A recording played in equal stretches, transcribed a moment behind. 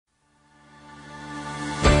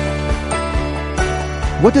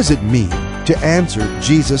What does it mean to answer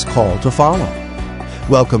Jesus' call to follow?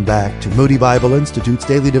 Welcome back to Moody Bible Institute's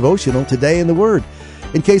Daily Devotional, Today in the Word.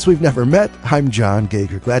 In case we've never met, I'm John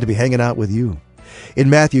Gager. Glad to be hanging out with you. In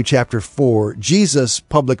Matthew chapter 4, Jesus'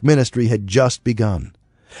 public ministry had just begun.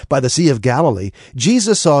 By the Sea of Galilee,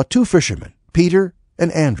 Jesus saw two fishermen, Peter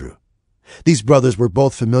and Andrew. These brothers were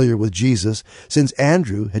both familiar with Jesus since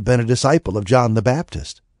Andrew had been a disciple of John the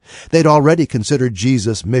Baptist. They'd already considered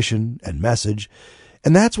Jesus' mission and message,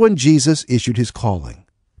 and that's when Jesus issued his calling.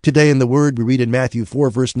 Today in the Word, we read in Matthew 4,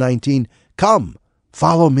 verse 19, "Come,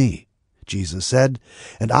 follow me," Jesus said,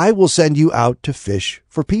 "and I will send you out to fish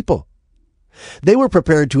for people." They were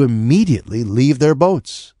prepared to immediately leave their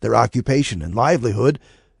boats, their occupation and livelihood,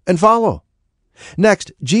 and follow.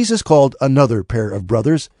 Next, Jesus called another pair of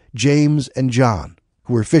brothers, James and John,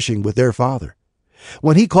 who were fishing with their father.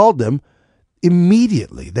 When he called them,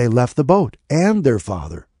 immediately they left the boat and their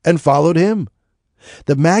father and followed him.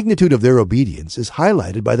 The magnitude of their obedience is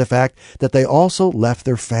highlighted by the fact that they also left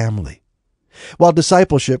their family. While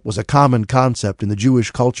discipleship was a common concept in the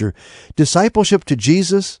Jewish culture, discipleship to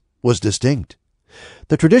Jesus was distinct.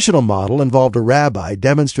 The traditional model involved a rabbi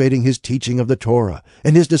demonstrating his teaching of the Torah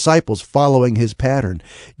and his disciples following his pattern.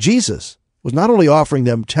 Jesus was not only offering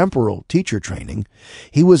them temporal teacher training,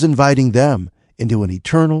 he was inviting them into an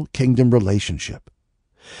eternal kingdom relationship.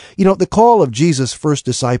 The call of Jesus' first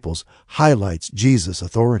disciples highlights Jesus'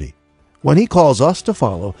 authority. When he calls us to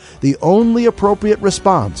follow, the only appropriate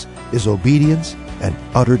response is obedience and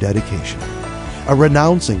utter dedication. A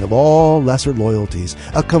renouncing of all lesser loyalties,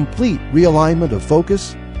 a complete realignment of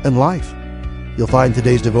focus and life. You'll find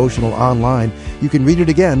today's devotional online. You can read it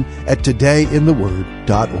again at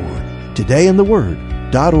todayintheword.org.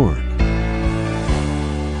 todayintheword.org.